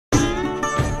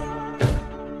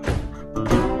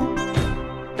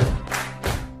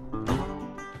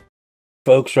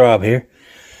Folks, Rob here,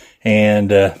 and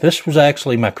this was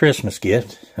actually my Christmas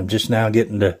gift. I'm just now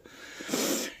getting to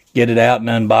get it out and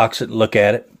unbox it and look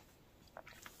at it.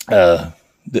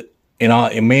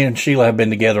 Me and Sheila have been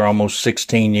together almost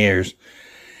 16 years,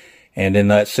 and in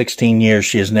that 16 years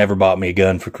she has never bought me a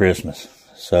gun for Christmas.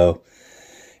 So,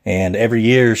 and every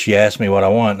year she asks me what I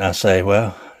want, and I say,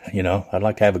 well, you know, I'd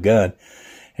like to have a gun.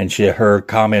 And her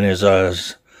comment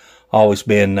has always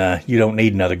been, you don't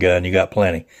need another gun, you got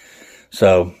plenty.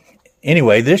 So,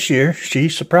 anyway, this year, she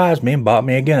surprised me and bought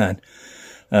me a gun.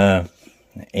 So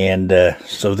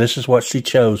this is what she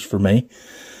chose for me.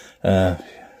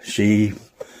 She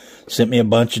sent me a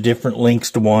bunch of different links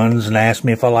to ones and asked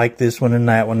me if I liked this one and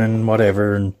that one and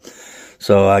whatever. And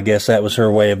so I guess that was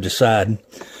her way of deciding.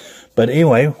 But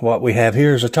anyway, what we have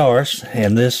here is a Taurus,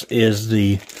 and this is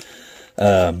the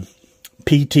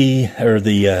PT, or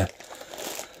the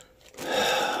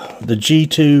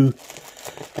G2s.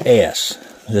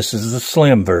 This is the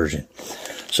slim version.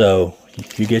 So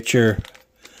you get your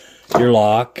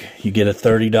lock, you get a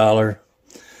 $30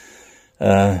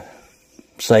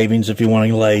 savings if you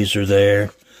want a laser there,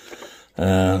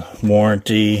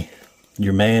 warranty,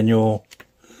 your manual,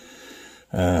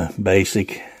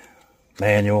 basic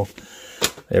manual.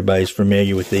 Everybody's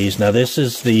familiar with these. Now this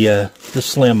is the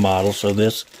slim model, so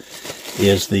this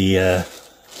is the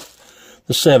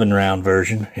 7-round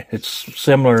version. It's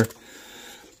similar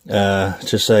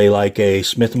to say like a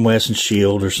Smith & Wesson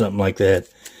Shield or something like that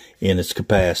in its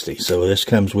capacity. So this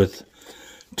comes with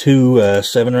two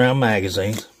 7-round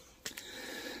magazines.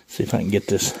 See if I can get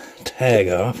this tag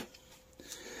off.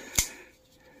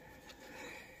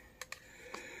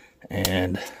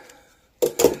 And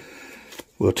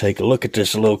we'll take a look at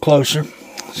this a little closer.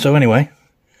 So anyway,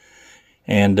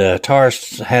 and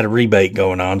Taurus had a rebate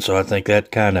going on, so I think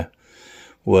that kind of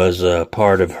was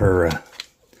part of her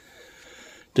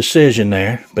decision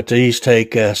there. But these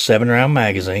take 7-round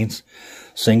magazines,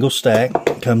 single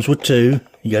stack, comes with two.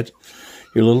 You got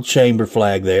your little chamber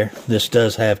flag there. This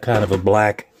does have kind of a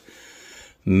black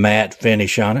matte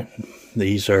finish on it.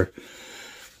 These are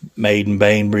made in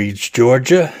Bainbridge,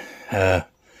 Georgia. The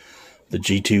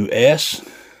G2s.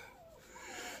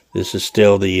 This is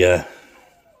still the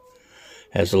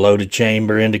has a loaded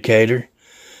chamber indicator.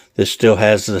 This still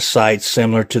has the sights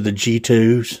similar to the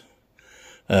G2s.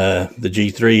 The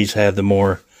G3s have the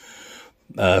more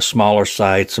smaller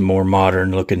sights, a more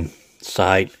modern looking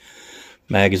sight,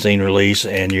 magazine release,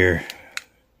 and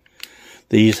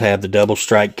these have the double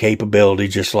strike capability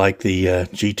just like the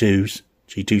G2s,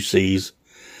 G2Cs.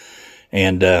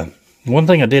 And one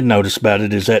thing I did notice about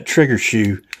it is that trigger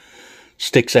shoe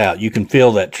sticks out. You can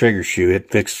feel that trigger shoe.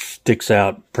 It sticks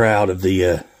out proud of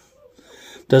the,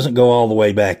 doesn't go all the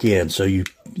way back in, so you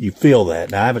feel that.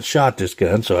 Now, I haven't shot this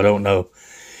gun, so I don't know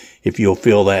if you'll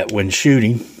feel that when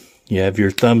shooting. You have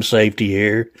your thumb safety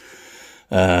here.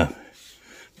 But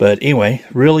anyway,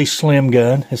 really slim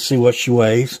gun. Let's see what she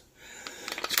weighs.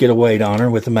 Let's get a weight on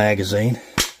her with the magazine.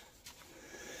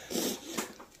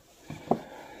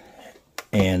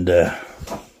 And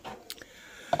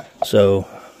so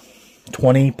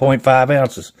 20.5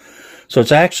 ounces. So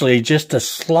it's actually just a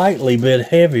slightly bit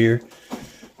heavier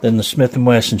than the Smith &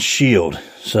 Wesson Shield.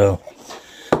 So,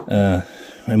 and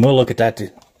we'll look at that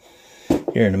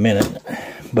here in a minute.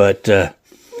 But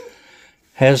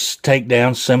has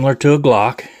takedown similar to a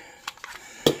Glock.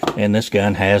 And this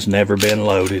gun has never been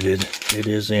loaded. It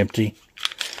is empty.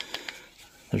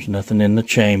 There's nothing in the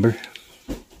chamber.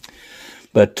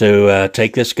 But to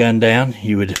take this gun down,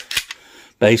 you would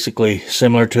basically,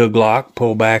 similar to a Glock,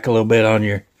 pull back a little bit on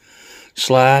your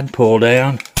slide, pull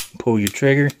down, pull your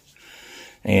trigger,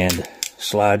 and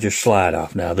slide your slide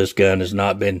off. Now, this gun has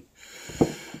not been,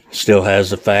 still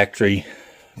has the factory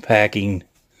packing,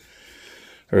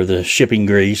 or the shipping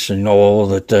grease and oil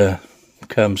that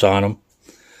comes on them.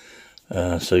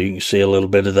 So you can see a little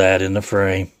bit of that in the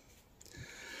frame.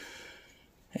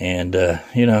 And,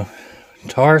 you know,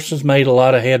 Taurus has made a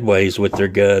lot of headways with their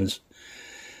guns.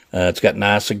 It's got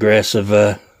nice aggressive,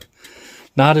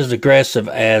 not as aggressive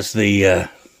as the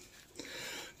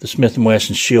Smith &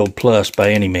 Wesson Shield Plus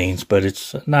by any means, but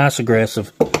it's a nice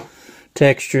aggressive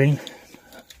texturing.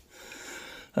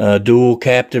 Dual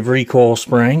captive recoil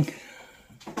spring.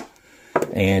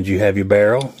 And you have your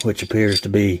barrel, which appears to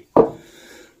be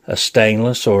a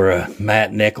stainless or a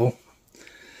matte nickel.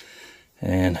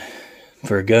 And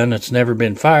for a gun that's never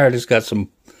been fired, it's got some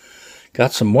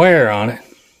wear on it,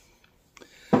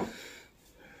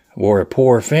 or a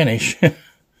poor finish.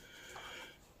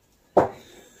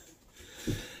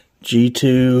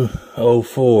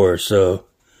 G204, so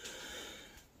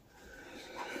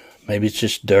maybe it's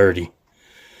just dirty.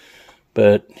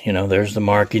 But, you know, there's the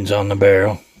markings on the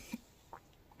barrel.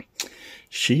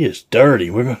 She is dirty.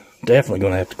 We're definitely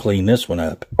going to have to clean this one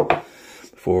up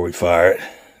before we fire it.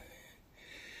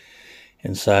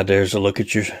 Inside there's a look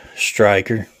at your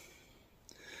striker.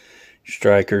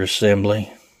 Striker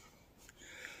assembly.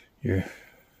 Your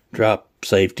drop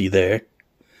safety there.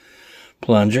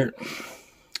 Plunger.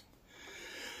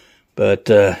 But,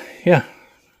 yeah.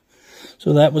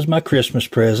 So that was my Christmas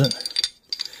present.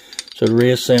 So to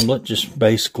reassemble it, just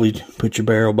basically put your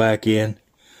barrel back in.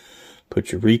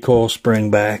 Put your recoil spring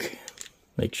back.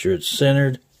 Make sure it's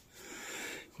centered.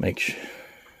 Make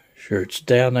sure it's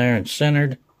down there and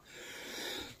centered.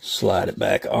 Slide it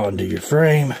back onto your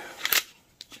frame.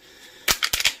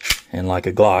 And like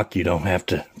a Glock, you don't have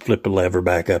to flip a lever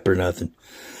back up or nothing.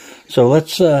 So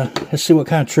let's see what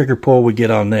kind of trigger pull we get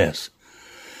on this.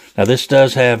 Now this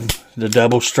does have the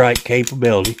double strike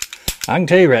capability. I can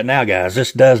tell you right now, guys,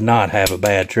 this does not have a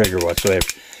bad trigger whatsoever.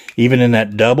 Even in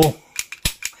that double,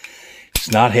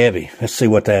 it's not heavy. Let's see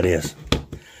what that is.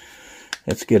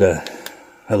 Let's get a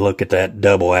look at that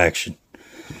double action.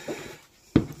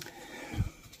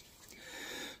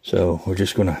 So we're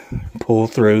just going to pull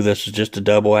through. This is just a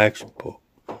double action pull.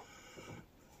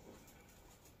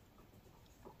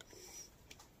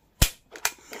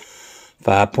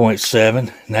 .7,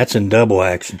 and that's in double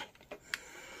action.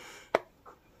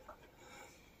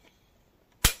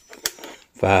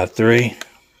 5.3.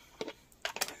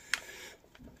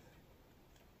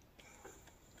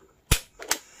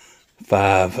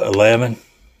 5.11.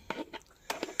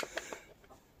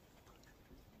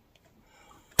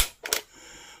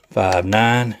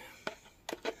 5.9.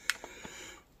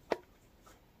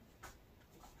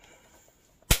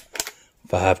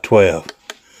 5.12.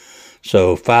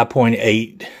 So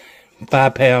 5.8,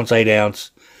 5 pounds, 8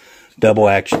 ounce double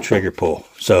action trigger pull.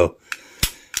 So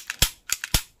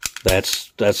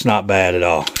that's not bad at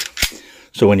all.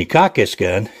 So when you cock this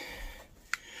gun,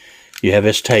 you have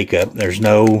this take up. There's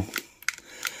no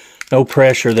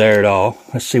pressure there at all.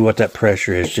 Let's see what that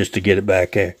pressure is just to get it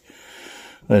back there.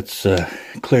 Let's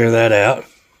clear that out.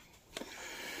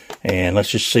 And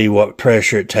let's just see what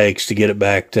pressure it takes to get it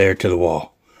back there to the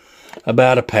wall.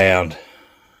 About a pound.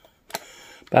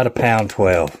 About 1.12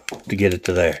 pounds to get it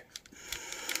to there.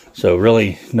 So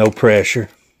really no pressure.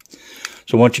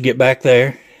 So once you get back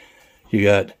there, you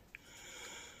got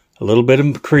a little bit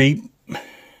of creep.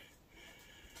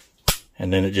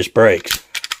 And then it just breaks.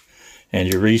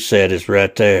 And your reset is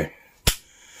right there.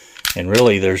 And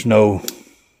really there's no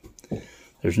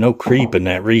creep in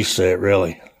that reset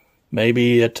really.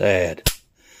 Maybe a tad.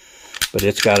 But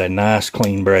it's got a nice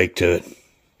clean break to it.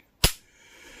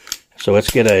 So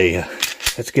let's get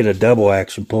a double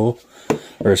action pull,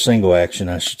 or a single action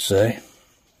I should say.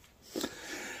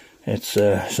 It's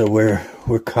so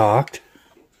we're cocked.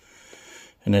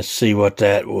 And let's see what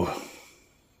that will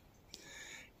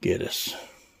get us.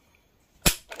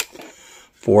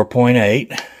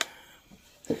 4.8.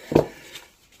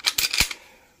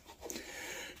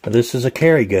 Now this is a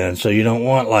carry gun, so you don't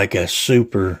want like a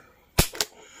super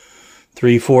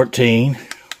 314.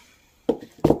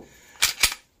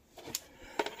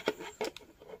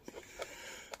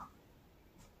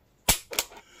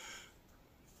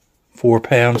 £4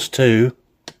 pounds too.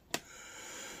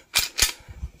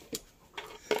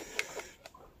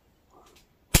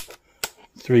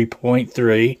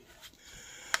 .3,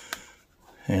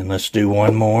 and let's do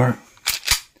one more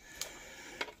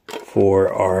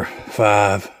for our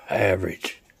 5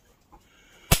 average.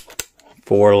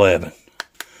 4.11.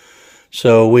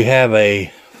 So we have a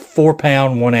 4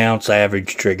 pound 1 ounce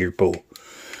average trigger pull.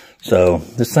 So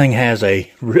this thing has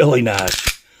a really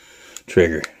nice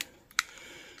trigger.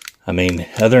 I mean,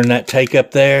 other than that take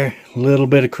up there, a little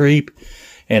bit of creep,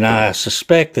 and I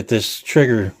suspect that this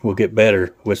trigger will get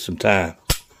better with some time.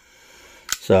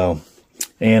 So,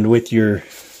 and with your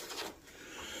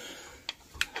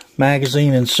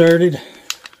magazine inserted,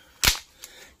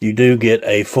 you do get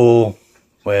a full,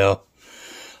 well,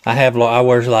 I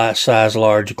wear size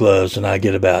large gloves, and I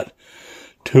get about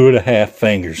 2.5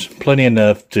 fingers. Plenty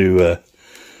enough to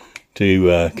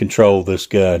control this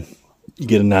gun. You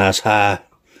get a nice high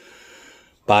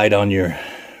bite on your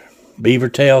beaver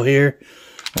tail here.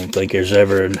 I don't think there's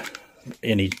ever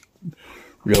any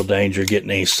real danger getting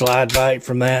a slide bite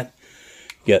from that.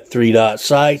 You got 3-dot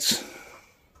sights.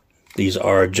 These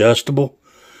are adjustable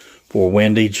for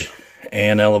windage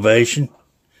and elevation.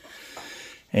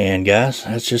 And guys,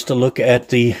 that's just a look at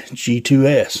the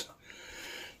G2s.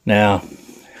 Now,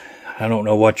 I don't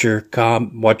know what your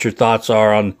thoughts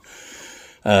are on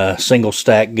single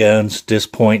stack guns at this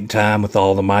point in time with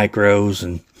all the micros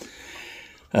and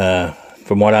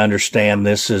from what I understand,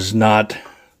 this is not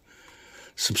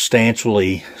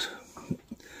substantially,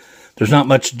 there's not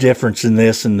much difference in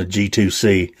this and the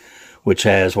G2C, which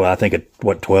has, well, I think,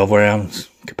 12 rounds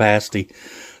capacity.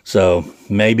 So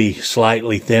maybe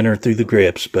slightly thinner through the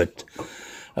grips, but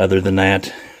other than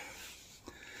that,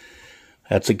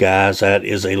 that's it, guys. That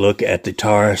is a look at the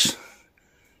Taurus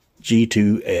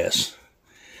G2s.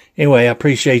 Anyway, I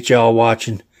appreciate y'all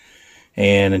watching,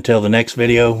 and until the next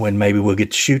video, when maybe we'll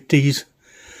get to shoot these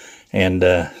and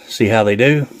see how they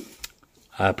do,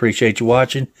 I appreciate you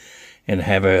watching, and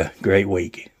have a great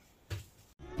week.